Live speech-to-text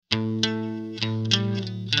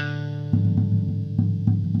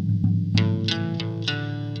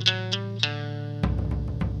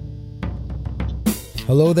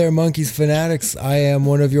Hello there, Monkeys fanatics. I am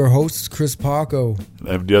one of your hosts, Chris Paco.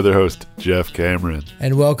 I'm the other host, Jeff Cameron.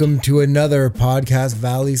 And welcome to another Podcast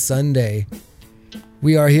Valley Sunday.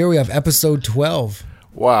 We are here. We have episode 12.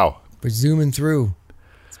 Wow. We're zooming through.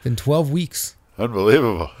 It's been 12 weeks.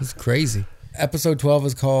 Unbelievable. It's crazy. Episode 12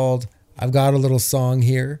 is called I've Got a Little Song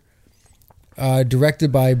Here.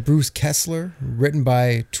 Directed by Bruce Kessler, written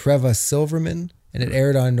by Treva Silverman, and it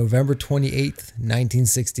aired on November 28th,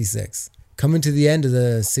 1966. Coming to the end of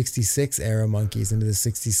the 66 era Monkeys into the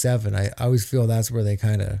 67, I always feel that's where they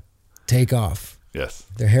kind of take off. Yes.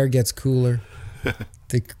 Their hair gets cooler,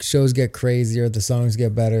 the shows get crazier, the songs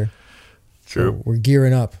get better. True. So we're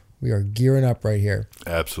gearing up. We are gearing up right here.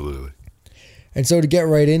 Absolutely. And so to get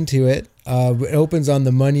right into it, it opens on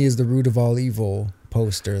the "Money is the Root of All Evil"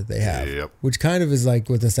 poster they have, Yep. which kind of is like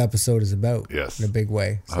what this episode is about. Yes. In a big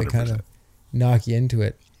way. So 100%. they kind of knock you into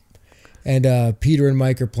it. And Peter and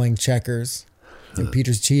Mike are playing checkers, and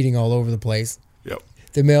Peter's cheating all over the place. Yep.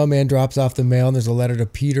 The mailman drops off the mail, and there's a letter to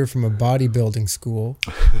Peter from a bodybuilding school.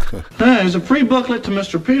 There's a free booklet to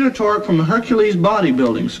Mr. Peter Tork from the Hercules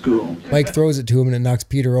Bodybuilding School. Mike throws it to him, and it knocks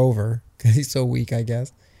Peter over, because he's so weak, I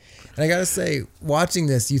guess. And I gotta say, watching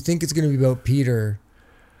this, you think it's going to be about Peter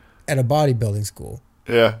at a bodybuilding school.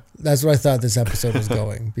 Yeah. That's what I thought this episode was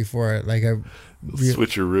going before.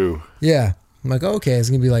 Switcheroo. Yeah. I'm like, okay, it's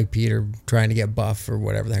going to be like Peter trying to get buff or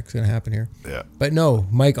whatever the heck's going to happen here. Yeah. But no,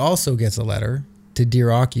 Mike also gets a letter to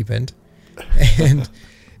Dear Occupant, and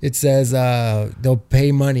it says they'll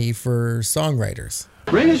pay money for songwriters.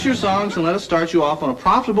 Bring us your songs and let us start you off on a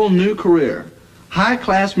profitable new career.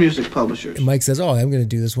 High-class music publishers. And Mike says, oh, I'm going to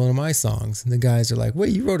do this one of my songs. And the guys are like,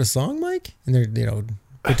 wait, you wrote a song, Mike? And they're,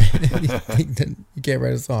 pretending you think that you can't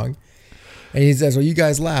write a song. And he says, well, you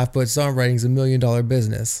guys laugh, but songwriting's $1 million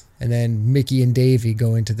business. And then Mickey and Davey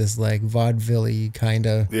go into this like vaudeville-y kind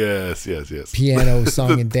of Yes. piano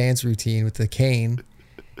song and dance routine with the cane.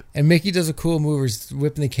 And Mickey does a cool move where he's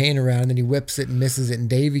whipping the cane around, and he whips it and misses it, and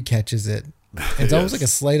Davey catches it. And it's almost like a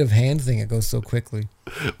sleight of hand thing. It goes so quickly.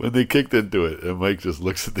 When they kicked into it, and Mike just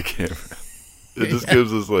looks at the camera, it just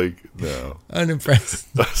gives us like, no. Unimpressed.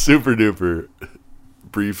 A super duper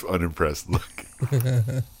brief, unimpressed look.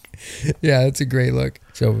 Yeah, that's a great look.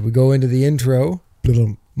 So we go into the intro.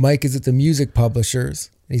 Mike is at the music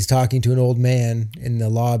publishers. And he's talking to an old man in the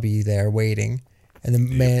lobby there waiting. And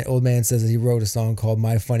the old man says that he wrote a song called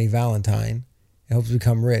My Funny Valentine and hopes to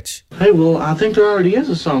become rich. Hey, well, I think there already is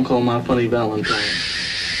a song called My Funny Valentine.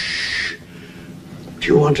 Do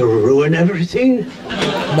you want to ruin everything?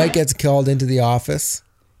 Mike gets called into the office.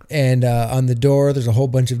 And on the door, there's a whole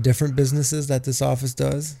bunch of different businesses that this office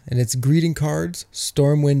does. And it's greeting cards,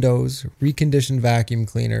 storm windows, reconditioned vacuum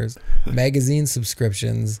cleaners, magazine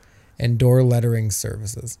subscriptions, and door lettering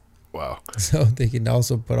services. Wow. So they can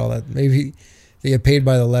also put all that. Maybe they get paid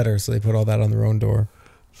by the letter, so they put all that on their own door.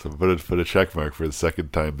 So put a check mark for the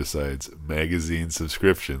second time besides magazine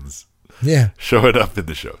subscriptions. Yeah. Showing up in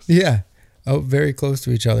the shows. Yeah. Oh, very close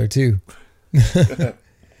to each other, too.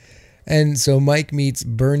 And so Mike meets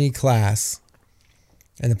Bernie Class,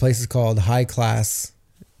 and the place is called High Class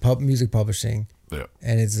Music Publishing. Yeah.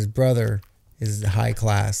 And it's his brother is High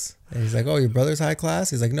Class. And he's like, oh, your brother's High Class?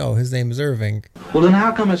 He's like, no, his name is Irving. Well, then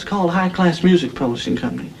how come it's called High-Class Music Publishing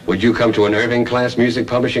Company? Would you come to an Irving class music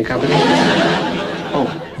publishing company?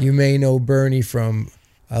 Oh, You may know Bernie from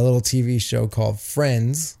a little TV show called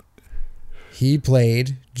Friends. He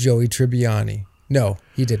played Joey Tribbiani. No,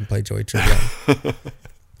 he didn't play Joey Tribbiani.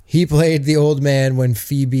 He played the old man when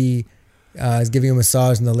Phoebe is giving a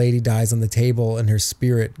massage and the lady dies on the table and her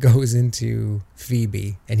spirit goes into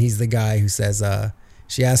Phoebe. And he's the guy who says,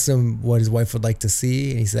 she asked him what his wife would like to see.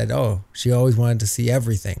 And he said, oh, she always wanted to see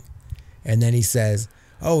everything. And then he says,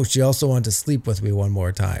 oh, she also wanted to sleep with me one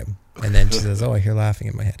more time. And then she says, oh, I hear laughing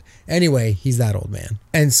in my head. Anyway, he's that old man.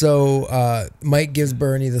 And so Mike gives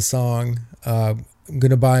Bernie the song, I'm going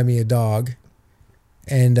to buy me a dog.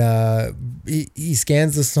 And he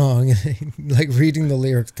scans the song and like reading the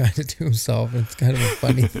lyrics kind of to himself. It's kind of a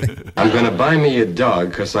funny thing. I'm going to buy me a dog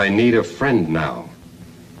because I need a friend now.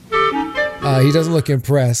 He doesn't look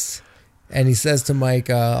impressed. And he says to Mike,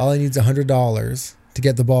 all I need is $100 to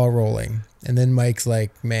get the ball rolling. And then Mike's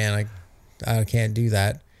like, man, I can't do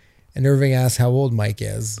that. And Irving asks how old Mike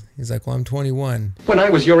is. He's like, well, I'm 21. When I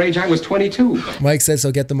was your age, I was 22. Mike says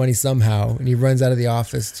he'll get the money somehow. And he runs out of the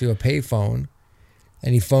office to a payphone.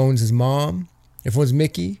 And he phones his mom. He phones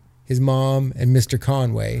Mickey, his mom, and Mr.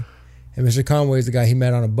 Conway. And Mr. Conway is the guy he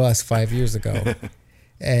met on a bus 5 years ago.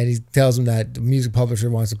 And he tells him that the music publisher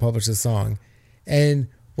wants to publish a song. And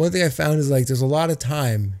one thing I found is like there's a lot of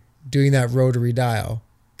time doing that rotary dial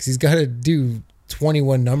because he's got to do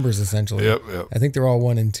 21 numbers essentially. Yep. I think they're all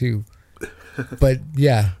 1 and 2. But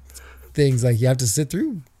yeah, things like you have to sit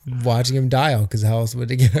through watching him dial because how else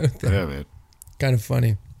would it get out there? Yeah, man. Kind of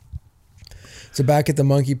funny. So back at the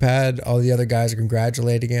monkey pad, all the other guys are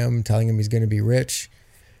congratulating him, telling him he's going to be rich,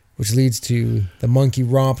 which leads to the monkey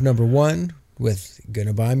romp number 1 with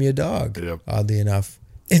 "Gonna Buy Me a Dog." Yep. Oddly enough,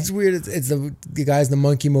 it's weird. It's the guys in the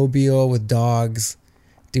monkey mobile with dogs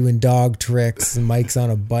doing dog tricks, and Mike's on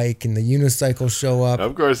a bike, and the unicycles show up.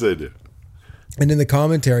 Of course they do. And in the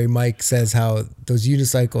commentary, Mike says how those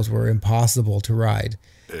unicycles were impossible to ride.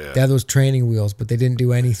 Yeah. They had those training wheels, but they didn't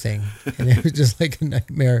do anything. And it was just like a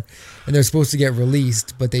nightmare. And they're supposed to get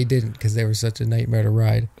released, but they didn't because they were such a nightmare to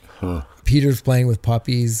ride. Huh. Peter's playing with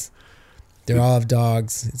puppies. They all have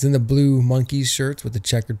dogs. It's in the blue monkeys shirts with the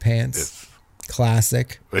checkered pants. Yes.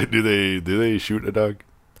 Classic. Wait, do they shoot a dog?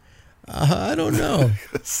 I don't know.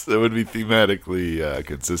 That would be thematically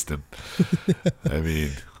consistent. I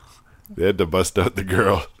mean, they had to bust out the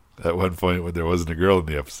girl at one point when there wasn't a girl in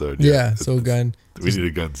the episode. Yeah, so gun. We need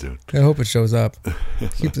a gun soon. I hope it shows up.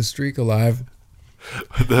 Keep the streak alive.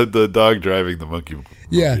 The dog driving the monkey mobile.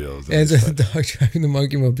 Yeah, is and it's a dog driving the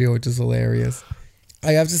monkey mobile, which is hilarious.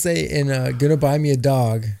 I have to say, in Gonna Buy Me a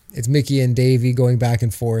Dog, it's Mickey and Davey going back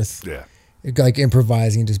and forth, Yeah. like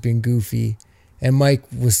improvising, just being goofy. And Mike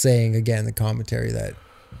was saying, again, in the commentary, that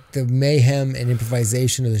the mayhem and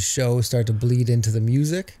improvisation of the show start to bleed into the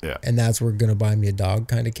music. Yeah. And that's where Gonna Buy Me a Dog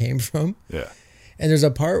kind of came from. Yeah. And there's a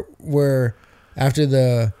part where after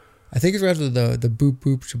the boop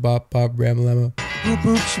boop shabop bop ramalama. Boop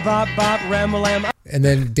boop shabop bop ramalama. And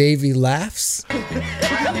then Davey laughs.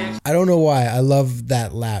 I don't know why. I love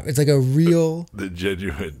that laugh. It's like a real, The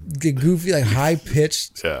genuine. goofy, like high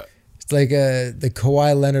pitched. Yeah. It's like the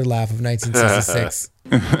Kawhi Leonard laugh of 1966.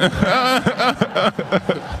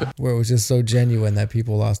 Where it was just so genuine that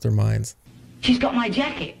people lost their minds. She's got my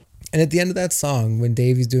jacket. And at the end of that song, when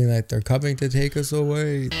Davey's doing that, they're coming to take us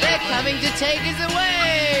away. They're coming to take us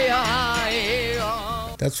away.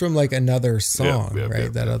 That's from like another song, Yeah,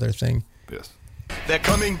 right? That other thing. Yes. They're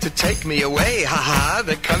coming to take me away, ha ha.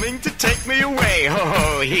 They're coming to take me away, ho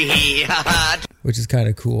ho, hee hee, ha ha. Which is kind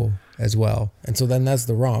of cool as well. And so then that's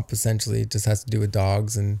the romp, essentially. It just has to do with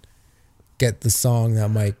dogs and get the song that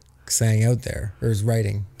Mike sang out there, or is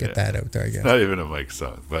writing, get that out there, I guess. Not even a Mike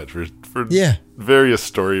song, but for Yeah. various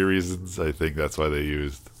story reasons, I think that's why they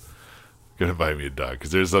used "Gonna Buy Me a Dog,"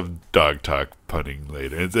 because there's some dog talk punning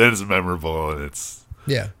later, and it's memorable, and it's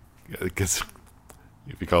Yeah. because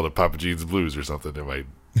if you called it Papa Gene's Blues or something, it might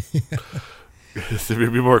there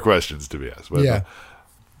would be more questions to be asked. But Yeah.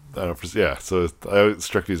 I don't, yeah. So it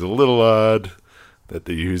struck me as a little odd that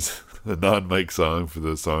they use a non-Mike song for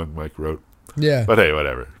the song Mike wrote. Yeah. But hey,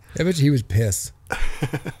 whatever. I bet you he was pissed.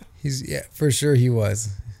 Yeah, for sure he was.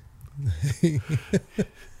 He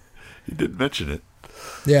didn't mention it.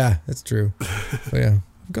 Yeah, that's true. But yeah,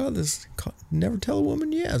 I've got this. Never tell a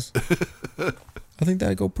woman yes. I think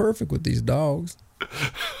that'd go perfect with these dogs.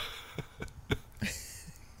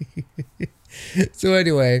 So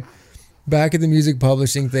anyway, back at the music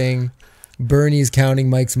publishing thing, Bernie's counting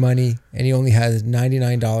Mike's money, and he only has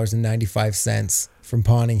 $99.95 from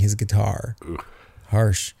pawning his guitar. Ooh.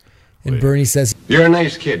 Harsh. And Wait. Bernie says, You're a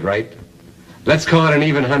nice kid, right? Let's call it an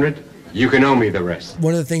even 100. You can owe me the rest.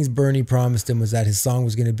 one of the things Bernie promised him was that his song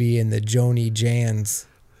was going to be in the Joni Jans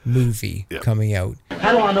movie coming out.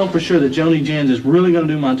 How do I know for sure that Joni Jans is really going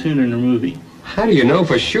to do my tune in the movie? How do you know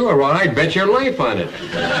for sure? Well, I'd bet your life on it.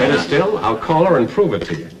 Better still, I'll call her and prove it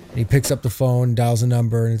to you. And he picks up the phone, dials a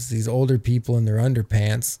number, and it's these older people in their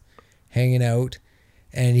underpants hanging out.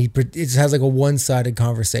 And it just has like a one-sided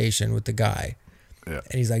conversation with the guy. Yeah.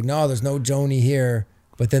 And he's like, no, there's no Joni here.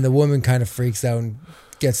 But then the woman kind of freaks out and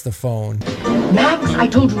gets the phone. Max, I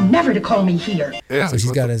told you never to call me here. Yeah. So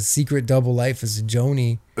she's got a secret double life as a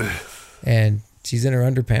Joni. And she's in her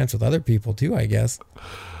underpants with other people too, I guess.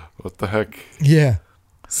 What the heck? Yeah.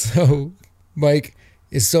 So Mike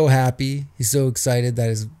is so happy. He's so excited that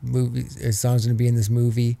his song's going to be in this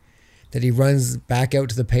movie that he runs back out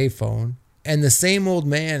to the payphone. And the same old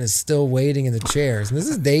man is still waiting in the chairs. And this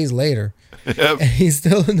is days later. Yep. And he's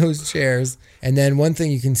still in those chairs. And then one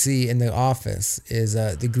thing you can see in the office is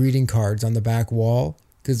the greeting cards on the back wall,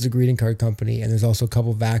 because it's a greeting card company. And there's also a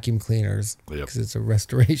couple vacuum cleaners because it's a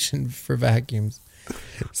restoration for vacuums.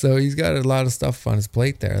 So he's got a lot of stuff on his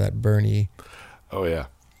plate there, that Bernie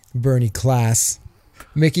class.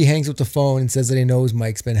 Mickey hangs up the phone and says that he knows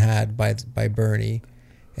Mike's been had by Bernie.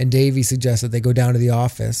 And Davey suggests that they go down to the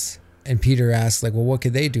office. And Peter asks, like, well, what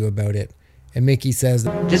could they do about it? And Mickey says,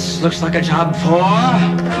 This looks like a job for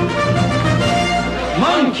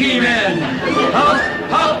Monkey Men.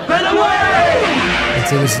 Up, up, and away! And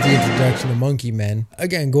so this is the introduction of Monkey Men.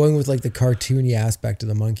 Again, going with like the cartoony aspect of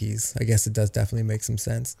the monkeys. I guess it does definitely make some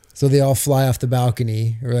sense. So they all fly off the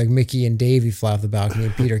balcony, or like Mickey and Davy fly off the balcony,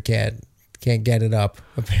 and Peter can't get it up.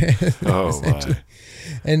 Oh my!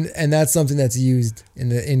 And that's something that's used in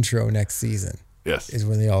the intro next season. Yes. Is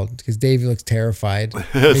when they all, because Davy looks terrified.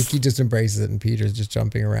 Yes. Mickey just embraces it, and Peter's just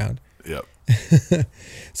jumping around. Yep.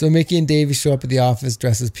 So Mickey and Davy show up at the office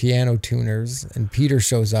dressed as piano tuners, and Peter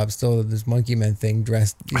shows up still with this Monkey Man thing,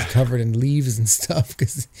 dressed, he's covered in leaves and stuff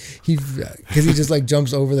because he just like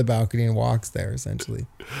jumps over the balcony and walks there essentially.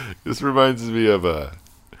 This reminds me of a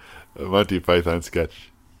Monty Python sketch,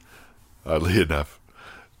 oddly enough,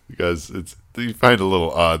 because you find it a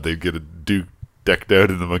little odd. They get a Duke decked out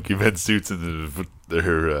in the Monkey Man suits and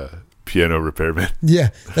their piano repairman. Yeah,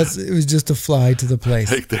 it was just to fly to the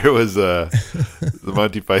place. Like there was the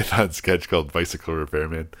Monty Python sketch called Bicycle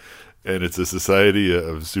Repairman, and it's a society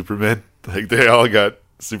of Supermen. Like they all got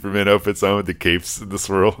Superman outfits on with the capes and the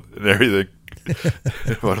swirl and everything.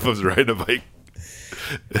 And one of them's riding a bike.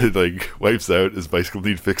 It like wipes out, his bicycle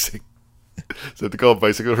need fixing. So they call it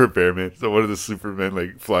Bicycle Repairman. So one of the Supermen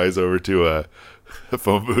like flies over to a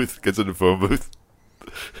phone booth, gets in the phone booth,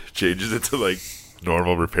 changes it to like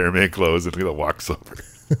normal repairman clothes, and walks over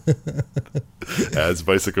as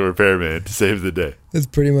Bicycle Repairman to save the day. That's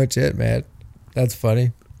pretty much it, man. That's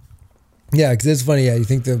funny. Yeah, because it's funny. Yeah, you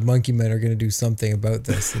think the Monkey Men are going to do something about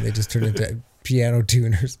this, and they just turn into piano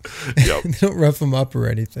tuners. Yep. They don't rough them up or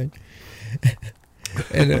anything.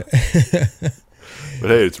 And but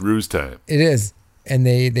hey, it's ruse time. It is. And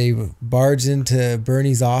they barge into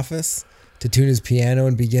Bernie's office to tune his piano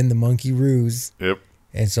and begin the monkey ruse. Yep.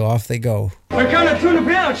 And so off they go. We're gonna tune the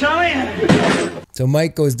piano, Charlie. So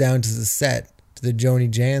Mike goes down to the set, to the Joni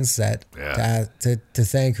Jan set, to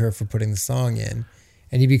thank her for putting the song in.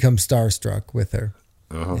 And he becomes starstruck with her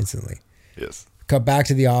instantly. Yes. Cut back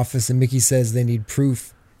to the office, and Mickey says they need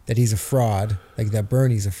proof that he's a fraud, like that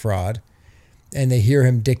Bernie's a fraud. And they hear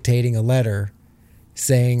him dictating a letter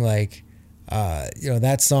saying like,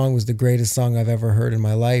 that song was the greatest song I've ever heard in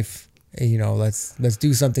my life. Let's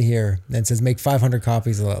do something here. And it says make 500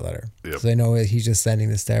 copies of that letter. Yep. So they know he's just sending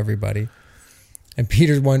this to everybody. And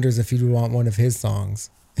Peter wonders if he would want one of his songs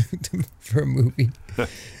for a movie.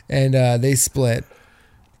 And they split.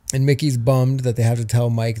 And Mickey's bummed that they have to tell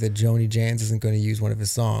Mike that Joni Jans isn't going to use one of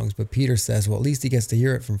his songs. But Peter says, well, at least he gets to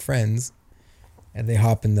hear it from friends. And they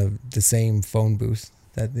hop in the same phone booth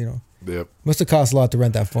that, Yep. must have cost a lot to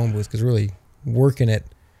rent that phone booth because really working it.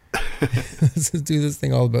 Let's just do this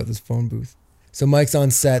thing all about this phone booth. So Mike's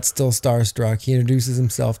on set, still starstruck. He introduces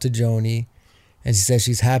himself to Joni, and she says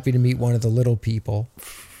she's happy to meet one of the little people.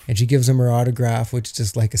 And she gives him her autograph, which is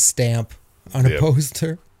just like a stamp on a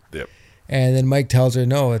poster. Yep. And then Mike tells her,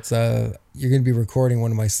 no, it's you're going to be recording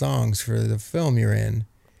one of my songs for the film you're in.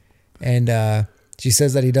 And she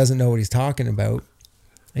says that he doesn't know what he's talking about.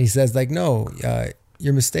 And he says, like, no,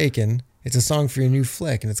 you're mistaken. It's a song for your new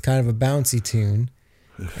flick, and it's kind of a bouncy tune.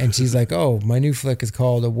 And she's like, oh, my new flick is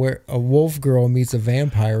called A Wolf Girl Meets a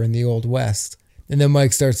Vampire in the Old West. And then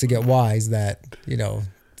Mike starts to get wise that,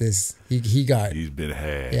 he's been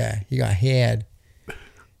had. Yeah, he got had.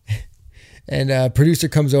 And producer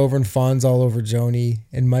comes over and fawns all over Joni.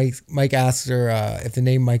 And Mike asks her if the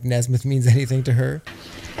name Mike Nesmith means anything to her.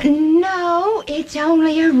 No, it's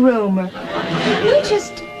only a rumor. We're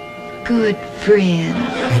just good friends.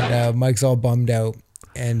 And Mike's all bummed out.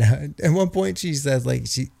 And at one point she says, like,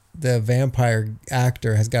 the vampire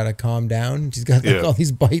actor has got to calm down. She's got all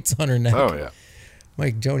these bites on her neck. Oh, yeah.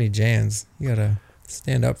 Mike, Joni Jans, you got to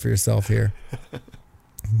stand up for yourself here.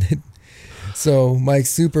 So Mike's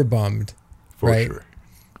super bummed, right? Sure.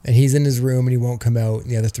 And he's in his room and he won't come out.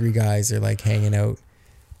 And the other three guys are like hanging out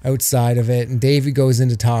outside of it. And Davey goes in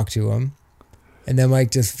to talk to him. And then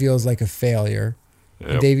Mike just feels like a failure. Yep.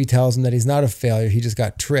 And Davey tells him that he's not a failure. He just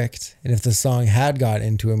got tricked. And if the song had got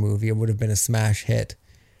into a movie, it would have been a smash hit.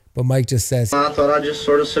 But Mike just says, I thought I'd just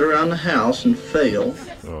sort of sit around the house and fail.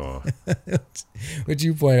 Oh. which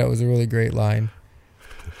you point out was a really great line.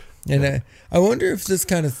 And I wonder if this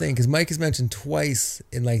kind of thing, because Mike has mentioned twice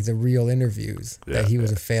in like the real interviews that he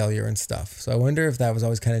was a failure and stuff. So I wonder if that was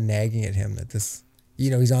always kind of nagging at him that this,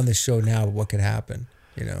 he's on this show now, but what could happen,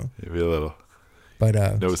 Maybe a little.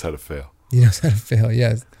 But knows how to fail. He knows how to fail,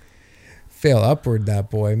 yes. Fail upward, that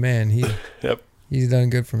boy, man. He's done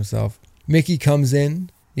good for himself. Mickey comes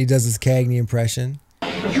in. He does his Cagney impression.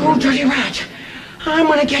 You dirty rat. I'm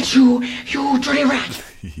gonna get you, you dirty rat.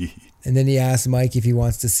 And then he asks Mike if he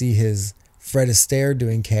wants to see his Fred Astaire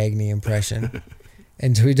doing Cagney impression.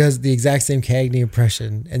 And so he does the exact same Cagney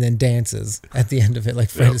impression and then dances at the end of it like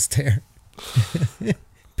Fred Astaire.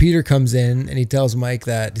 Peter comes in and he tells Mike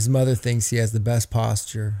that his mother thinks he has the best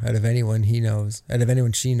posture out of anyone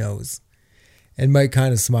she knows. And Mike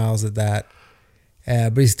kind of smiles at that.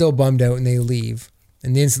 But he's still bummed out and they leave.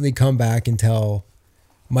 And they instantly come back and tell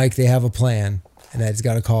Mike they have a plan and that he's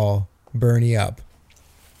got to call Bernie up.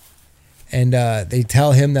 And they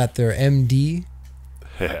tell him that they're MD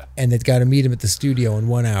and they've got to meet him at the studio in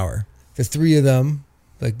 1 hour. The three of them,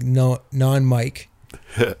 like non-Mike,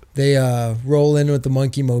 they roll in with the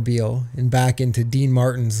monkey mobile and back into Dean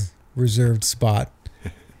Martin's reserved spot.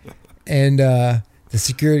 And the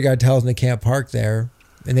security guard tells them they can't park there.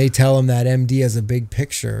 And they tell him that MD has a big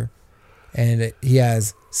picture. And he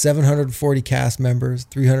has 740 cast members,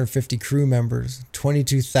 350 crew members,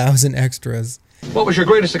 22,000 extras. What was your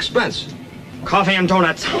greatest expense? Coffee and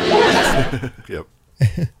donuts. Yep.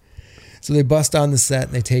 So they bust on the set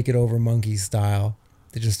and they take it over monkey style.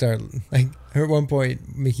 They just start, like, at one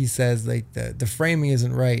point, Mickey says, like, the framing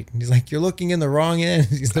isn't right. And he's like, you're looking in the wrong end.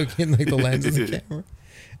 He's looking in, like, the lens of the camera,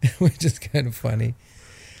 which is kind of funny.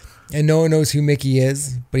 And no one knows who Mickey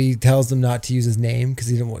is, but he tells them not to use his name because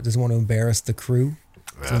he doesn't want to embarrass the crew.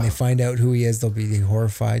 So when they find out who he is, they'll be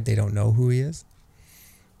horrified. They don't know who he is.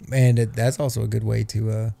 And that's also a good way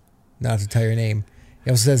to not to tell your name.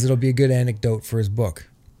 He also says it'll be a good anecdote for his book.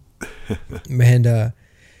 And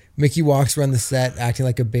Mickey walks around the set acting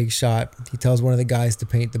like a big shot. He tells one of the guys to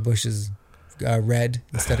paint the bushes red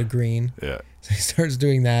instead of green. Yeah. So he starts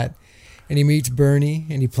doing that. And he meets Bernie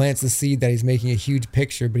and he plants the seed that he's making a huge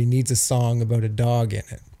picture, but he needs a song about a dog in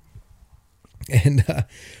it. And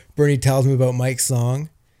Bernie tells him about Mike's song.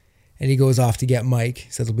 And he goes off to get Mike.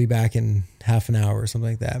 He says he'll be back in half an hour or something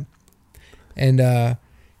like that. And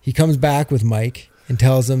he comes back with Mike and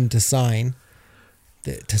tells him to sign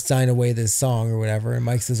away this song or whatever. And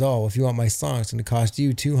Mike says, oh, if you want my song, it's going to cost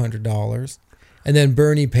you $200. And then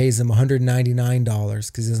Bernie pays him $199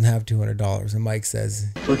 because he doesn't have $200. And Mike says,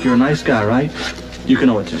 Look, you're a nice guy, right? You can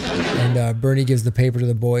owe it to me. And Bernie gives the paper to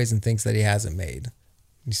the boys and thinks that he has it made.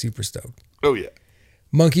 He's super stoked. Oh, yeah.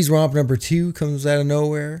 Monkey's Romp number 2 comes out of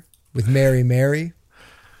nowhere with Mary Mary,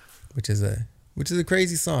 which is a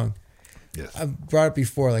crazy song. Yes. I've brought it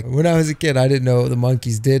before. Like when I was a kid, I didn't know the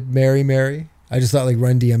Monkees did Mary Mary. I just thought like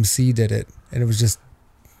Run DMC did it, and it was just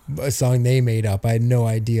a song they made up. I had no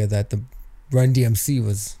idea that the Run DMC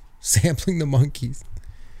was sampling the Monkees,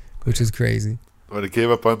 which is crazy. When it came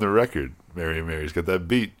up on the record, Mary Mary's got that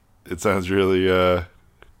beat. It sounds really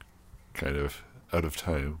kind of out of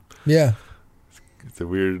time. Yeah. It's a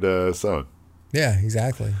weird song. Yeah,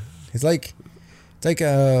 exactly. It's like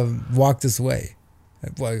Walk This Way.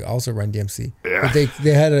 Well, also Run DMC. Yeah. But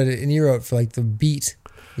they had an era for like the beat.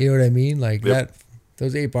 You know what I mean? Like that.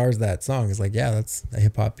 Those 8 bars of that song is like, yeah, that's a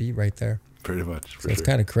hip hop beat right there. Pretty much. So it's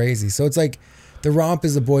kind of crazy. So it's like the romp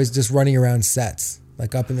is the boys just running around sets,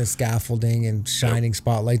 like up in the scaffolding and shining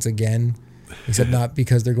spotlights again, except not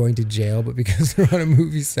because they're going to jail, but because they're on a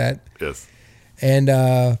movie set. Yes.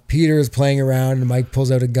 And Peter is playing around and Mike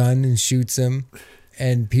pulls out a gun and shoots him.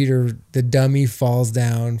 And Peter, the dummy, falls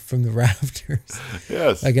down from the rafters.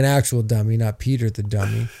 Yes. Like an actual dummy, not Peter the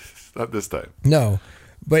dummy. Not this time. No.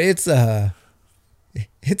 But it's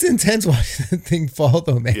intense watching that thing fall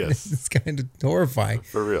though, man. Yes. It's kind of horrifying.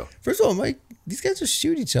 For real. First of all, Mike, these guys just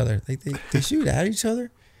shoot each other. Like they shoot at each other.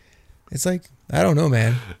 It's like, I don't know,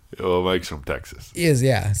 man. Well, Mike's from Texas. He is,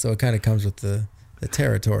 yeah. So it kind of comes with the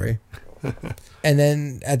territory. And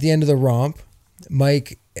then at the end of the romp,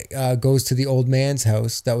 Mike goes to the old man's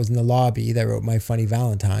house that was in the lobby that wrote My Funny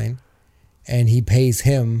Valentine, and he pays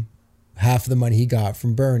him half of the money he got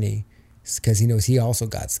from Bernie because he knows he also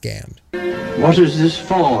got scammed. What is this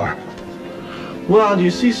for? Well,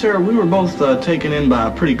 you see, sir, we were both taken in by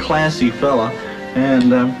a pretty classy fella,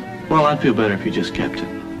 and, well, I'd feel better if you just kept it.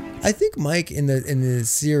 I think Mike in the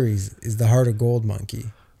series is the heart of gold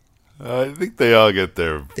monkey. I think they all get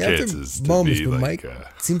their They have chances their to moments, be but like...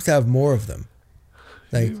 Mike seems to have more of them.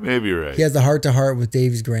 Like maybe you're right. he has the heart-to-heart with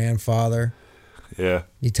Davy's grandfather. Yeah.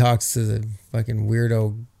 He talks to the fucking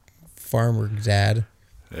weirdo farmer dad.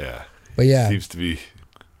 Yeah. But yeah. Seems to be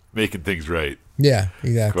making things right. Yeah,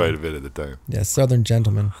 exactly. Quite a bit at the time. Yeah, Southern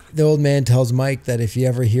gentleman. The old man tells Mike that if he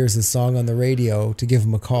ever hears his song on the radio, to give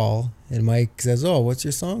him a call. And Mike says, "Oh, what's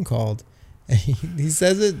your song called?" And he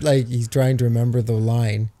says it like he's trying to remember the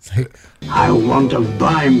line. It's like, I want to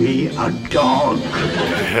buy me a dog.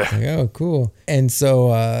 like, oh, cool. And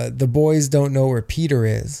so the boys don't know where Peter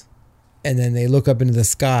is. And then they look up into the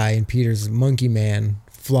sky, and Peter's monkey man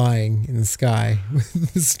flying in the sky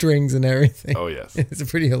with the strings and everything. Oh, yes. It's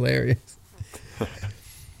pretty hilarious.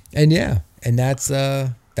 And yeah, and that's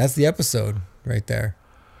the episode right there.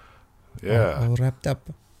 Yeah. All wrapped up.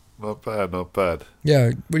 Not bad, not bad.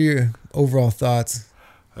 Yeah. What are your overall thoughts?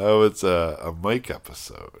 Oh, it's a Mike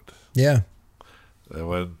episode. Yeah.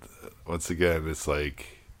 And once again, it's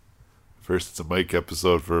like, first it's a Mike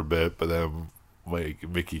episode for a bit, but then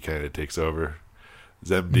Mickey kind of takes over.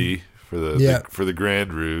 It's MD for the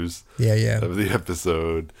grand ruse of the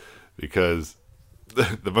episode, because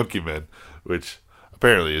the Monkey Men, which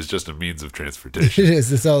apparently is just a means of transportation. It is.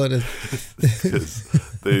 That's all it is. Because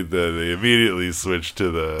they immediately switch to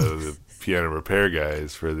the piano repair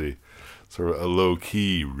guys for the sort of a low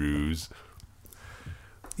key ruse.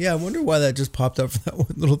 Yeah, I wonder why that just popped up for that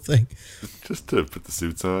one little thing. Just to put the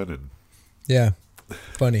suits on and yeah,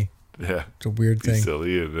 funny. Yeah, it's a weird be thing.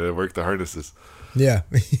 Silly and work the harnesses. Yeah,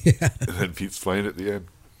 yeah. And then Pete's flying at the end.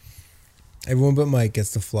 Everyone but Mike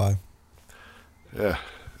gets to fly. Yeah,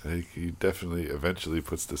 I think he definitely eventually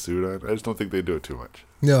puts the suit on. I just don't think they do it too much.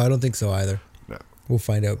 No, I don't think so either. No, we'll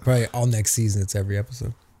find out. Probably all next season. It's every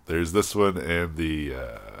episode. There's this one and the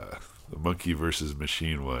Monkey versus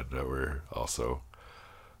Machine one that were also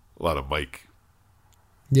a lot of Mike.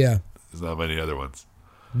 Yeah, there's not many other ones.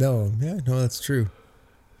 No, that's true.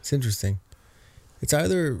 It's interesting. It's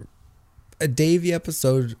either a Davey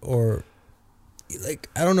episode or like,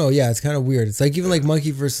 I don't know. Yeah, it's kind of weird. It's like even like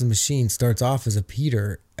Monkey versus Machine starts off as a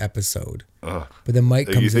Peter episode, but then Mike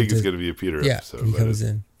comes in. You think it's going to be a Peter episode? Yeah, he comes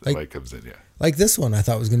in. Like, Mike comes in, yeah. Like this one, I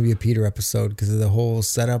thought was going to be a Peter episode because of the whole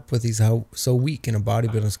setup with he's how so weak in a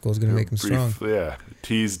bodybuilding school is going to make him strong. Yeah,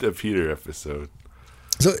 teased a Peter episode.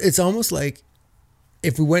 So it's almost like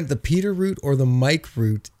if we went the Peter route or the Mike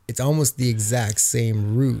route, it's almost the exact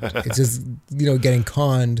same route. It's just, getting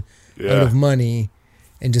conned out of money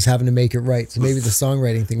and just having to make it right. So maybe the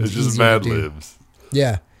songwriting thing was it's just easier Mad to do. Libs.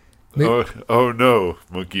 Yeah. Oh no,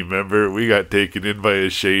 Monkey member, we got taken in by a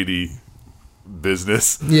shady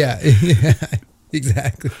business. Yeah,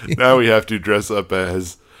 exactly. Now we have to dress up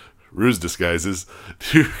as ruse disguises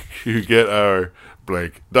to get our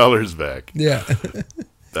blank dollars back. Yeah.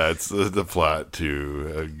 That's the plot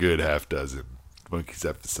to a good half dozen Monkeys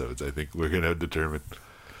episodes, I think we're going to determine.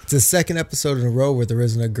 It's the second episode in a row where there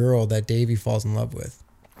isn't a girl that Davey falls in love with.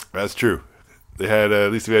 That's true. They had,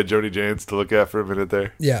 at least we had Joni Jans to look at for a minute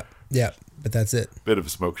there. Yeah, but that's it. Bit of a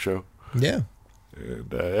smoke show. Yeah.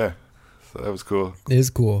 And, so that was cool. It is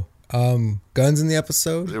cool. Guns in the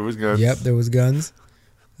episode? There was guns. Yep, there was guns.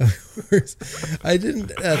 Of course. I didn't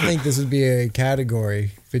think this would be a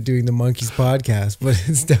category for doing the Monkeys podcast, but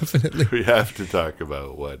it's definitely... We have to talk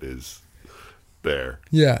about what is there.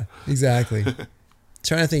 Yeah, exactly.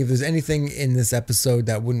 Trying to think if there's anything in this episode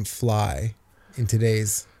that wouldn't fly in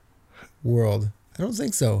today's world. I don't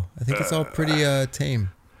think so. I think it's all pretty tame.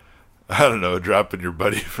 I don't know, dropping your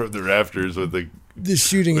buddy from the rafters with the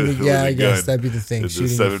shooting. I guess that'd be the thing. In shooting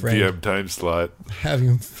the 7 friend, p.m. time slot. having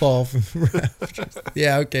him fall from the rafters.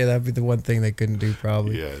 Yeah, okay, that'd be the one thing they couldn't do.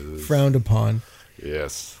 Probably frowned upon.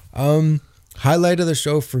 Yes. Highlight of the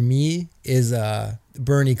show for me is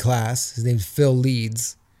Bernie Class. His name's Phil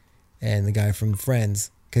Leeds, and the guy from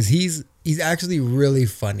Friends, because he's actually really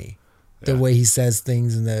funny. The way he says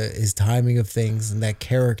things and his timing of things and that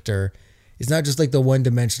character. It's not just like the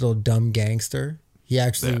one-dimensional dumb gangster. He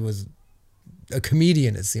actually was a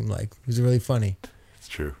comedian, it seemed like. He was really funny. It's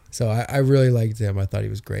true. So I really liked him. I thought he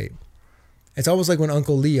was great. It's almost like when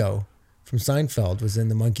Uncle Leo from Seinfeld was in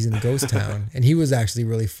The Monkeys in the Ghost Town, and he was actually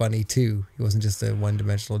really funny too. He wasn't just a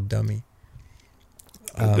one-dimensional dummy.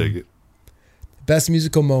 I dig it. Best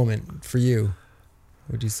musical moment for you?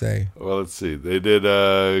 What'd you say? Well, let's see. They did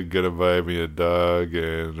Gonna Buy Me a Dog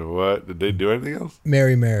and what? Did they do anything else?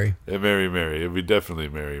 Mary Mary. Yeah, Mary Mary. It'd be definitely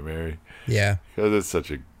Mary Mary. Yeah. Because it's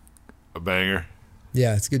such a banger.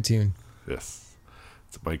 Yeah, it's a good tune. Yes.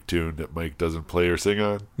 It's a Mike tune that Mike doesn't play or sing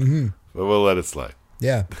on. Mm-hmm. But we'll let it slide.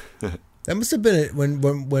 Yeah. That must have been it when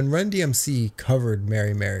Run DMC covered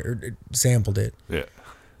Mary Mary, or sampled it. Yeah.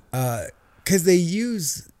 Because they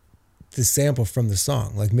use the sample from the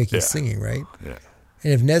song, like Mickey's singing, right? Yeah.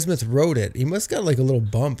 And if Nesmith wrote it, he must have got like a little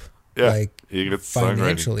bump. Yeah. Like he gets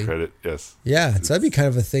financially songwriting credit. Yes. Yeah. So that'd be kind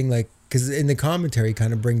of a thing, like, because in the commentary, he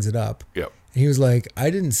kind of brings it up. Yep. And he was like, I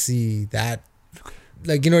didn't see that.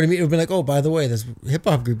 Like, you know what I mean? It would be like, oh, by the way, this hip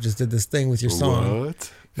hop group just did this thing with your song.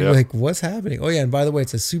 What? You're like, what's happening? Oh, yeah. And by the way,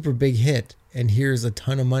 it's a super big hit. And here's a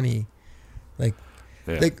ton of money. Like,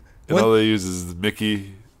 and all they use is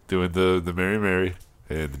Mickey doing the Mary Mary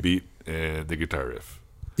and the beat and the guitar riff.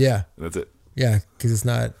 Yeah. And that's it. Yeah. Because it's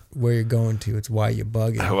not where you're going to, it's why you're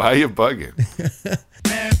bugging. Why you bugging?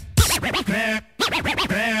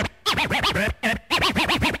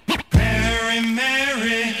 Mary,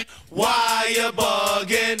 Mary, why you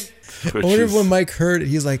bugging? I wonder if when Mike heard it,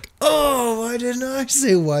 he's like, oh, why didn't I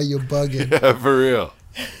say why you bugging? Yeah, for real.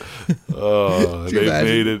 Oh, Could you they imagine?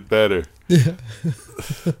 made it better. Yeah.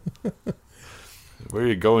 Where are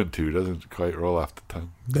you going to? Doesn't quite roll off the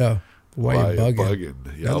tongue. No. Why you bugging?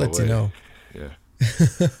 That lets you know. Yeah.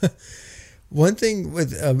 One thing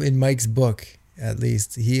with in Mike's book, at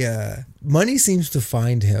least, he money seems to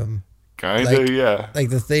find him. Kinda, yeah. Like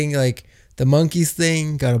the thing, like the monkeys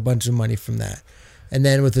thing, got a bunch of money from that. And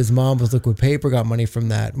then with his mom with Liquid Paper, got money from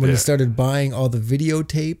that. When he started buying all the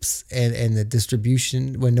videotapes and the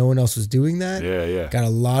distribution when no one else was doing that, got a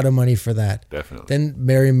lot of money for that. Definitely. Then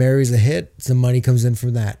Mary Mary's a hit. Some money comes in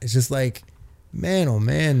from that. It's just like, man, oh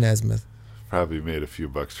man, Nesmith. Probably made a few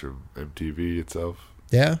bucks from MTV itself.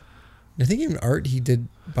 Yeah. I think even art, he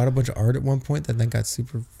bought a bunch of art at one point that then got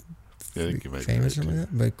super I think you might famous be or right,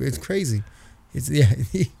 something like that. But it's crazy. It's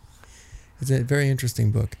a very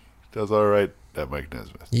interesting book. Does all right, that Mike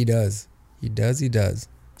Nesmith. He does.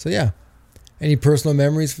 So yeah. Any personal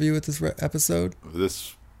memories for you with this episode?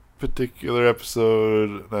 This particular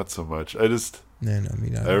episode, not so much. I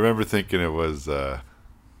remember thinking it was. I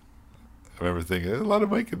remember thinking a lot of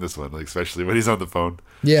Mike in this one, like especially when he's on the phone.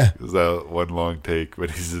 Yeah, it was that one long take when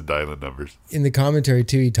he's dialing numbers. In the commentary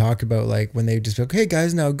too, he talked about like when they just be like, "Hey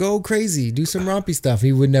guys, now go crazy, do some rompy stuff."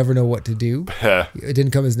 He would never know what to do. It didn't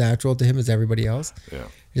come as natural to him as everybody else. Yeah,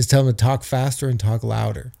 just tell him to talk faster and talk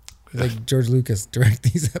louder. Like George Lucas direct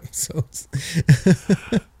these episodes.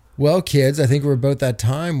 Well, kids, I think we're about that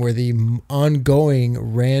time where the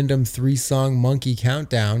ongoing random 3-song monkey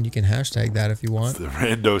countdown, you can hashtag that if you want. It's the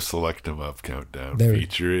Rando Select 'em Up countdown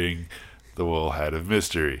featuring the Wool Hat of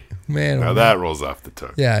Mystery. Man, now that rolls off the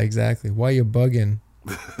tongue. Yeah, exactly. Why you bugging?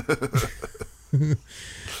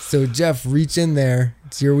 So, Jeff, reach in there.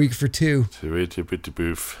 It's your week for 2.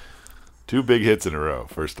 2 big hits in a row,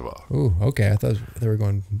 first of all. Ooh, okay. I thought they were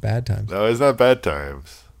going bad times. No, it's not bad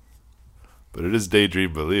times. But it is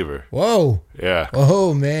Daydream Believer. Whoa. Yeah.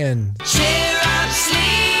 Oh, man. Cheer up,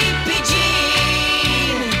 sleepy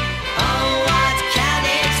Jean. Oh, what can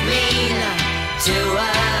it mean to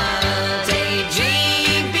a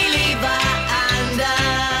daydream believer and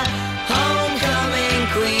a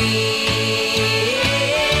homecoming queen?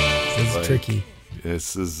 It's tricky.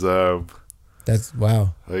 This is that's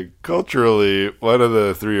wow. Like culturally, one of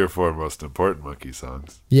the 3 or 4 most important Monkey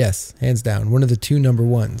songs. Yes, hands down. One of the 2 number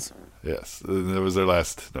ones. Yes, that was their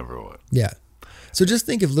last number 1. Yeah. So just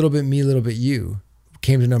think if Little Bit Me, Little Bit You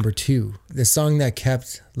came to number 2. The song that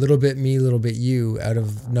kept Little Bit Me, Little Bit You out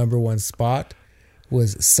of number 1 spot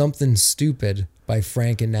was Something Stupid by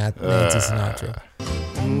Frank and Nancy Sinatra.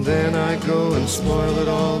 And then I go and spoil it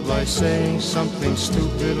all by saying something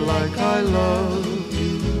stupid like I love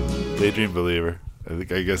you. Daydream Believer. I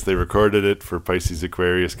guess they recorded it for Pisces,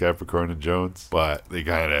 Aquarius, Capricorn, and Jones, but they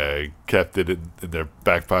kind of kept it in their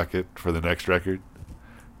back pocket for the next record.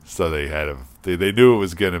 So they knew it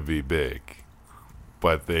was going to be big,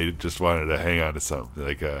 but they just wanted to hang on to something,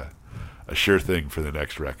 like a sure thing for the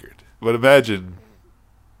next record. But imagine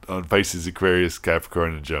on Pisces, Aquarius,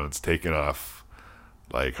 Capricorn, and Jones taking off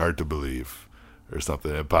like Hard to Believe or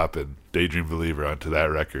something and popping Daydream Believer onto that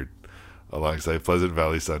record alongside Pleasant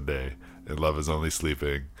Valley Sunday and Love Is Only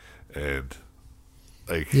Sleeping, and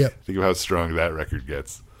think of how strong that record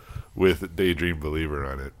gets with Daydream Believer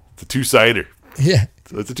on it. It's a 2-sider. Yeah.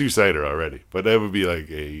 So it's a 2-sider already, but that would be like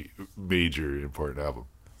a major important album.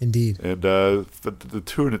 Indeed. And the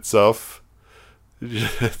tune itself,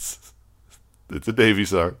 it's a Davey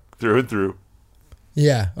song through and through.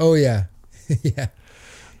 Yeah. Oh yeah. Yeah.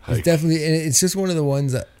 It's definitely, and it's just one of the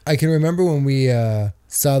ones that I can remember when we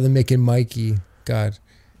saw the Mick and Mikey. God,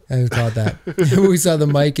 I would call it that. We saw the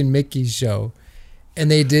Mike and Mickey show, and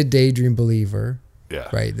they did Daydream Believer. Yeah.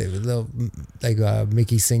 Right. They were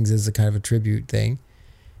Mickey sings as a kind of a tribute thing,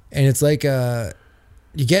 and it's like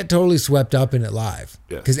you get totally swept up in it live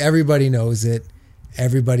because everybody knows it,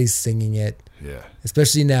 everybody's singing it. Yeah.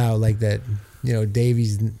 Especially now, like that.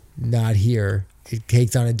 Davey's not here. It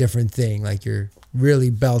takes on a different thing. Like you're really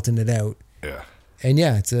belting it out. Yeah. And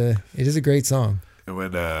yeah, it is a great song. And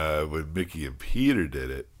when Mickey and Peter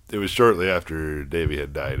did it, it was shortly after Davey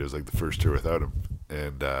had died. It was like the first tour without him,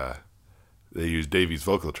 and they used Davey's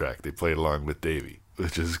vocal track. They played along with Davey,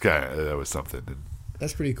 which is that was something. And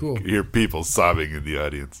that's pretty cool. You hear people sobbing in the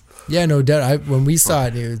audience. Yeah, no doubt. When we saw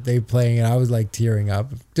it, they playing it, I was like tearing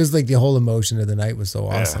up. Just like the whole emotion of the night was so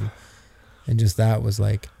awesome, and just that was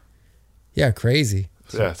like, crazy.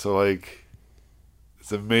 So like,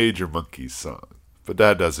 it's a major Monkees song. But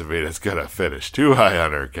that doesn't mean it's going to finish too high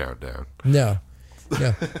on our countdown. No.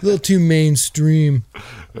 A little too mainstream.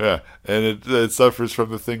 Yeah. And it suffers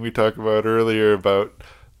from the thing we talked about earlier about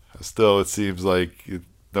still it seems like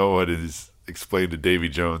no one is explain to Davy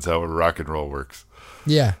Jones how rock and roll works.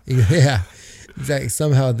 Yeah, yeah. Exactly.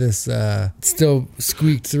 Somehow this still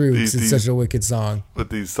squeaked through. 'Cause it's such a wicked song. But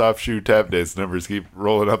these soft shoe tap dance numbers keep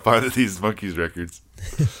rolling up onto these Monkees records.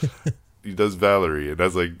 He does Valerie, and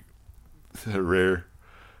that's like a rare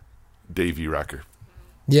Davy rocker.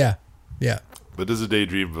 Yeah, yeah. But this is a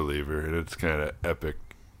Daydream Believer, and it's kind of epic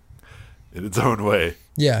in its own way.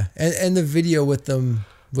 Yeah, and the video with them,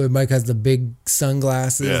 where Mike has the big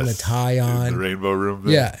sunglasses and the tie on. In the Rainbow Room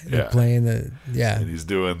thing. Yeah, they're playing the, And he's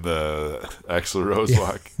doing the Axl Rose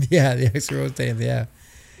walk. Yeah, the Axl Rose dance, yeah.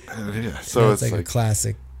 Yeah, so it's like a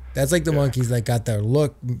classic. That's like the Monkees that got their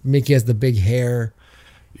look. Mickey has the big hair.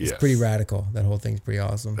 It's pretty radical. That whole thing's pretty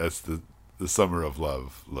awesome. That's the Summer of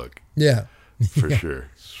Love look. Yeah. For sure.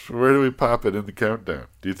 So where do we pop it in the countdown?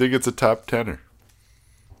 Do you think it's a top 10er?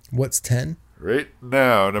 What's 10? Right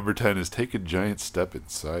now, number 10 is Take a Giant Step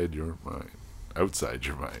Inside Your Mind. Outside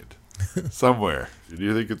your mind. Somewhere. Do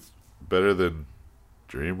you think it's better than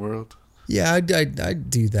Dream World? Yeah, I'd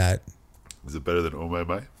do that. Is it better than Oh My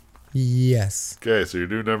My? Yes. Okay, so your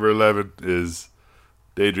new number 11 is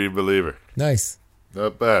Daydream Believer. Nice.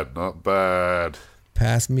 Not bad, not bad.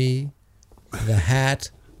 Pass me the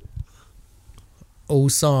hat. Oh,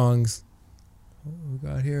 songs. What we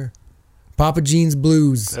got here? Papa Jean's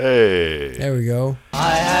Blues. Hey. There we go.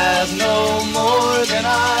 I have no more than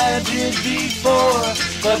I did before,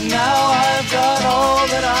 but now I've got all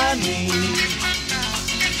that I need.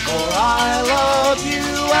 For I love you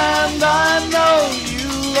and I know you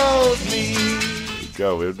love me. There we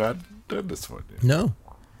go. We've not done this one yet. No.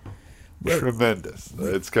 Tremendous.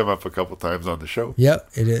 It's come up a couple times on the show.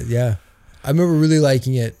 Yep, it is. Yeah. I remember really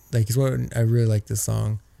liking it. Like, it's one I really like this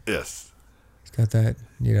song. Yes. It's got that,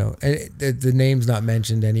 and the name's not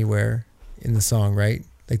mentioned anywhere in the song, right?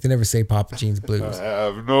 Like, they never say Papa Jean's Blues. I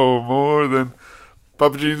have no more than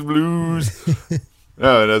Papa Jean's Blues.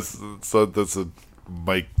 No, that's a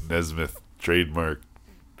Mike Nesmith trademark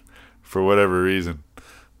for whatever reason.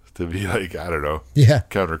 To be like, I don't know,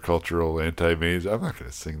 countercultural, anti-mainstream. I'm not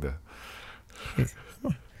going to sing that.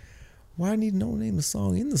 Why I need no name of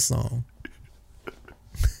song in the song?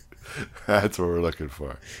 That's what we're looking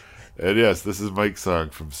for. And yes, this is Mike's song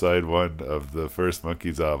from side 1 of the first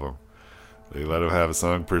Monkees album. They let him have a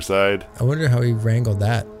song per side. I wonder how he wrangled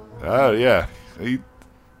that. Oh, yeah. He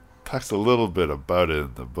talks a little bit about it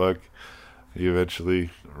in the book. He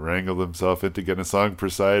eventually wrangled himself into getting a song per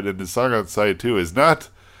side. And his song on side 2 is not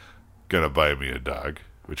Gonna Buy Me a Dog,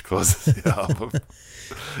 which closes the album.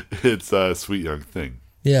 It's Sweet Young Thing.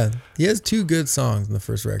 Yeah, he has 2 good songs in the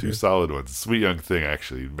first record. 2 solid ones. Sweet Young Thing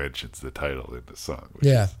actually mentions the title in the song. Which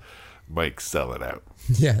is Mike selling out.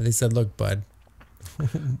 Yeah, they said, look, bud,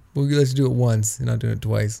 we'll let you do it once. You're not doing it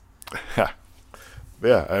twice.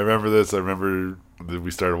 Yeah, I remember this. I remember that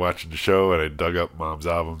we started watching the show and I dug up Mom's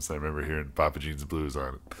albums. I remember hearing Papa Jean's Blues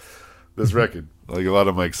on it. This record, like a lot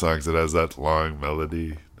of Mike's songs, it has that long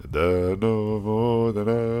melody. No more than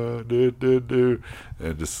I do.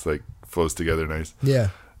 And just like flows together nice. Yeah.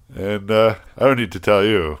 And I don't need to tell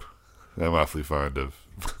you, I'm awfully fond of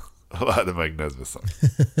a lot of Mike Nesmith songs.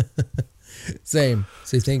 Same.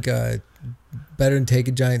 So you think better than Take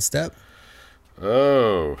a Giant Step?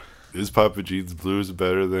 Oh, is Papa Jean's Blues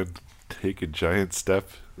better than Take a Giant Step?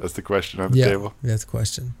 That's the question on the table. That's the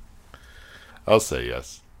question. I'll say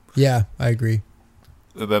yes. Yeah, I agree.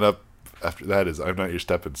 And then up after that is I'm Not Your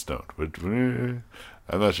Stepping Stone. Which, I'm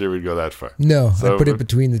not sure we'd go that far. No, I put it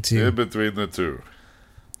between the 2. In between the 2.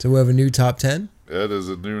 So we have a new top 10? That is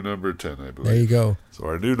a new number 10, I believe. There you go. So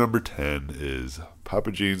our new number 10 is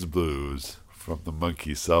Papa Jean's Blues from the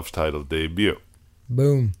Monkees' self-titled debut.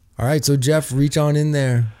 Boom. All right, so Jeff, reach on in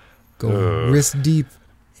there. Go wrist deep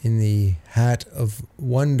in the hat of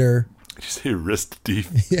wonder. Did you say wrist deep?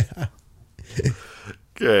 Yeah.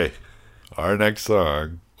 Okay. Our next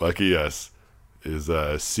song, lucky us, is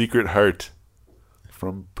Secret Heart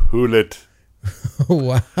from Poulet.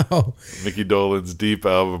 Wow. Mickey Dolenz Deep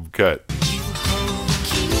album cut.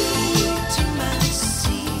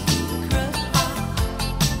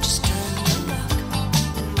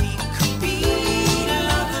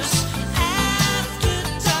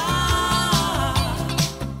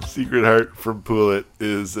 Secret Heart from Poulet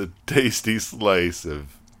is a tasty slice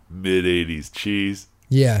of mid-80s cheese.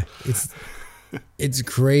 Yeah, it's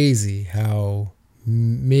crazy how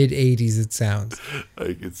mid-80s it sounds.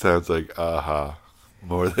 Like it sounds like Aha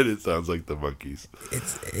more than it sounds like the Monkees.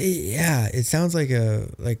 It sounds like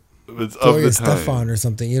it's Gloria of the time. Stefan or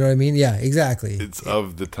something. You know what I mean? Yeah, exactly. It's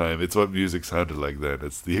of the time. It's what music sounded like then.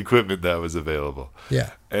 It's the equipment that was available.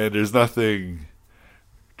 Yeah. And there's nothing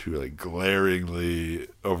too like glaringly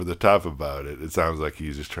over the top about it. It sounds like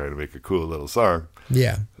he's just trying to make a cool little song.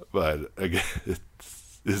 Yeah. But again, it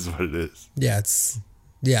is what it is. Yeah,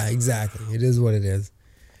 exactly. It is what it is.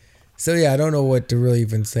 So yeah, I don't know what to really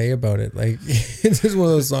even say about it. Like, it's just one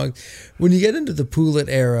of those songs. When you get into the Poulet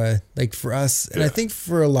era, like for us, and I think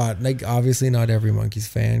for a lot, like obviously not every Monkees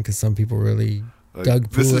fan, because some people really dug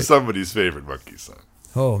Poulet. This is somebody's favorite Monkees song.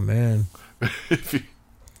 Oh man.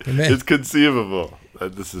 It's conceivable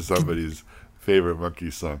that this is somebody's favorite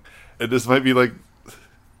Monkees song, and this might be like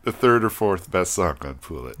the third or fourth best song on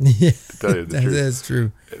Poulet. Yeah, to tell you the truth, that's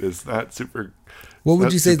true. It's not super. What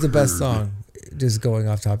would you say is the best song? Just going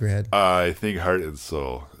off the top of your head. I think Heart and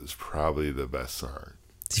Soul is probably the best song.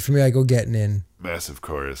 See, for me, I go Getting In. Massive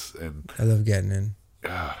chorus, and I love Getting In.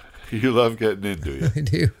 You love Getting In, do you? I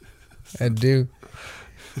do. I do.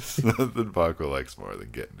 It's nothing Paco likes more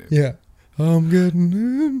than Getting In. Yeah. I'm getting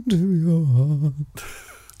into your heart.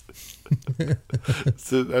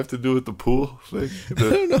 Does it have to do with the pool thing? I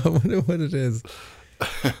don't know. I wonder what it is.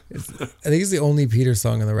 I think it's the only Peter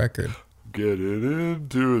song on the record. Getting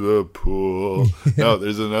into the pool. Yeah. No,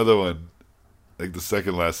 there's another one. Like the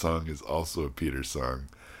second last song is also a Peter song,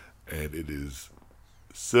 and it is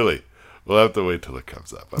silly. We'll have to wait till it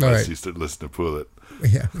comes up, unless you start listening to Poulet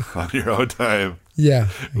on your own time. Yeah,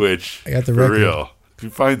 which I got the for record. real, if you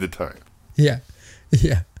find the time. Yeah,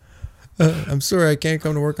 yeah. I'm sorry, I can't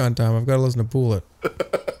come to work on time. I've got to listen to Poulet.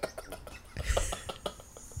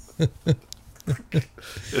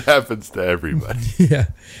 It happens to everybody. Yeah.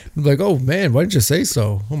 I'm like, oh man, why didn't you say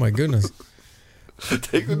so? Oh my goodness.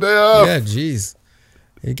 Take the day off. Yeah, jeez.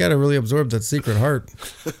 You got to really absorb that Secret Heart.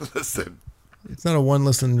 Listen. It's not a one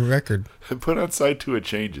listen record. Put on side 2 of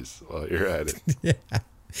Changes while you're at it. Yeah.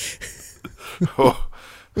 Oh,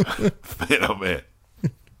 man, oh man.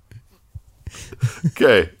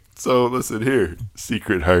 Okay, so listen here.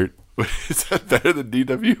 Secret Heart. Is that better than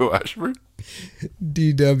D.W. Washburn?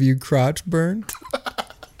 D.W. Crotch Burn.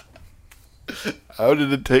 How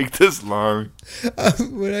did it take this long?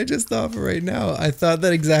 When I just thought for right now, I thought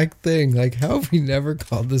that exact thing. Like, how have we never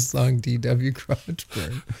called this song D.W. Crotch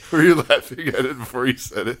Burn? Were you laughing at it before you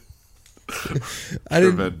said it?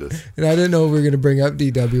 Tremendous. And I didn't know we were going to bring up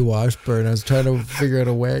D.W. Washburn. I was trying to figure out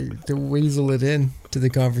a way to weasel it in to the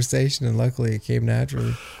conversation, and luckily it came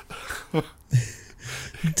naturally.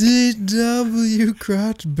 D.W.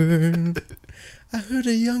 Crotch Burn. I heard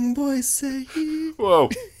a young boy say. Whoa.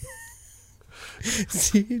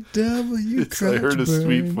 D.W. Crotch Burn. I heard a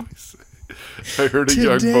sweet voice. I heard a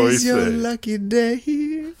young boy say. Today's your lucky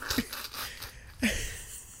day.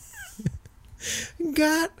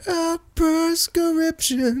 Got a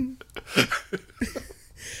prescription.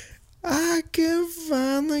 I can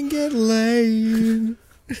finally get laid.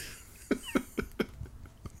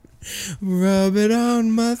 Rub it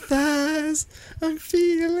on my thighs. I'm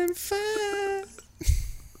feeling fine.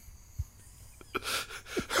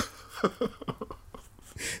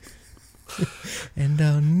 And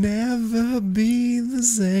I'll never be the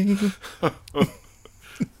same.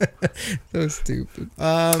 So stupid.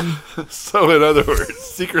 So in other words,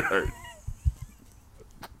 Secret Heart.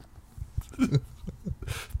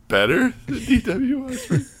 Better than D.W.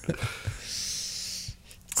 Washburn?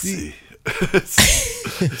 See.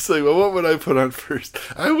 It's like, well, what would I put on first?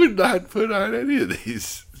 I would not put on any of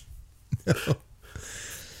these. No.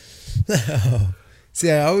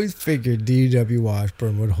 See, I always figured D.W.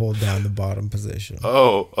 Washburn would hold down the bottom position.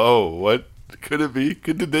 Oh, what could it be?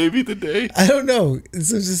 Could today be the day? I don't know.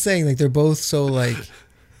 So I'm just saying, like, they're both so like.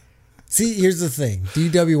 See, here's the thing: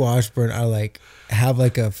 D.W. Washburn, I like have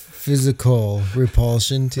like a physical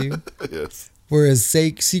repulsion to. Yes. Whereas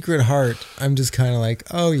Secret Heart, I'm just kind of like,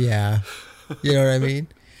 oh yeah, you know what I mean.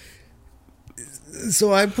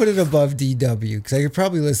 So I put it above D.W. because I could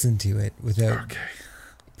probably listen to it without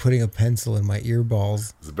putting a pencil in my ear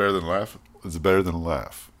balls. Is it better than Laugh? Is it better than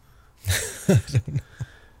Laugh? I don't know.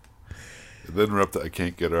 And then we're up to I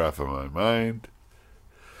Can't Get Her Off of My Mind.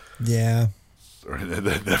 Yeah. Or and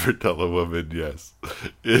then Never Tell a Woman Yes.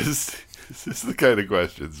 Is this the kind of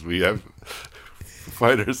questions we have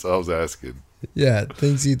find ourselves asking? Yeah,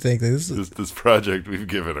 things you think like this project we've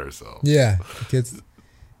given ourselves. Yeah, it gets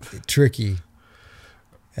tricky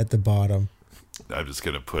at the bottom. I'm just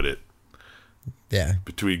gonna put it. Yeah.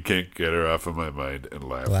 Between Can't Get Her Off of My Mind and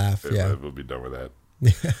Laugh. Laugh, and yeah. We'll be done with that.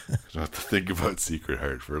 I don't have to think about Secret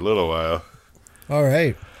Heart for a little while. All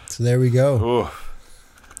right, so there we go. Oh.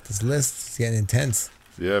 This list is getting intense.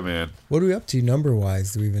 Yeah, man. What are we up to number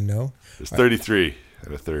wise? Do we even know? There's 33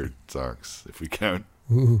 and a third songs if we count.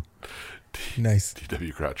 Ooh. Nice.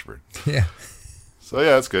 D.W. Crotchburn. Yeah. So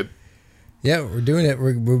yeah, that's good. Yeah, we're doing it.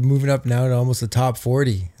 We're moving up now to almost the top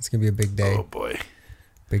 40. It's going to be a big day. Oh, boy.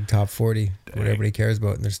 Big top 40, what everybody cares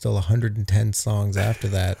about. And there's still 110 songs after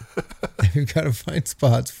that we've got to find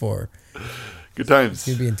spots for. Good times. It's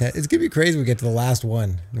going to be intense. It's going to be crazy when we get to the last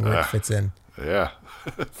one and where it fits in. Yeah,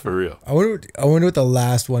 for real. I wonder what the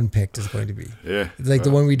last one picked is going to be. Yeah. It's like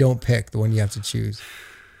the one we don't pick, the one you have to choose.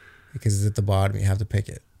 Because it's at the bottom, you have to pick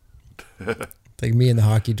it. It's like me in the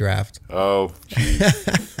hockey draft. Oh,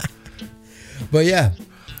 geez. But yeah.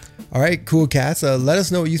 All right, cool cats. Let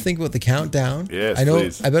us know what you think about the countdown. Yes, I know.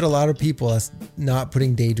 please. I bet a lot of people us not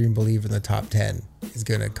putting Daydream Believer in the top 10 is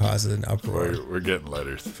going to cause an uproar. We're getting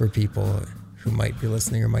letters. For people who might be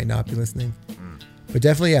listening or might not be listening. But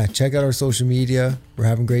definitely, yeah, check out our social media. We're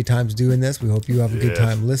having great times doing this. We hope you have a good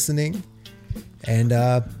time listening. And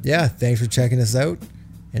yeah, thanks for checking us out.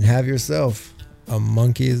 And have yourself a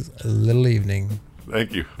monkey's little evening.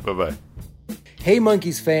 Thank you. Bye-bye. Hey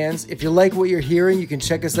Monkeys fans, if you like what you're hearing, you can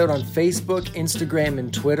check us out on Facebook, Instagram,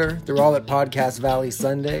 and Twitter. They're all at Podcast Valley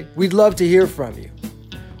Sunday. We'd love to hear from you.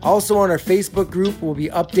 Also on our Facebook group, we'll be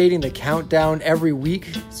updating the countdown every week,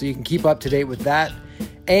 so you can keep up to date with that.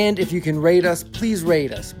 And if you can rate us, please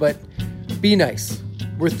rate us, but be nice.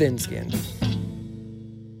 We're thin-skinned.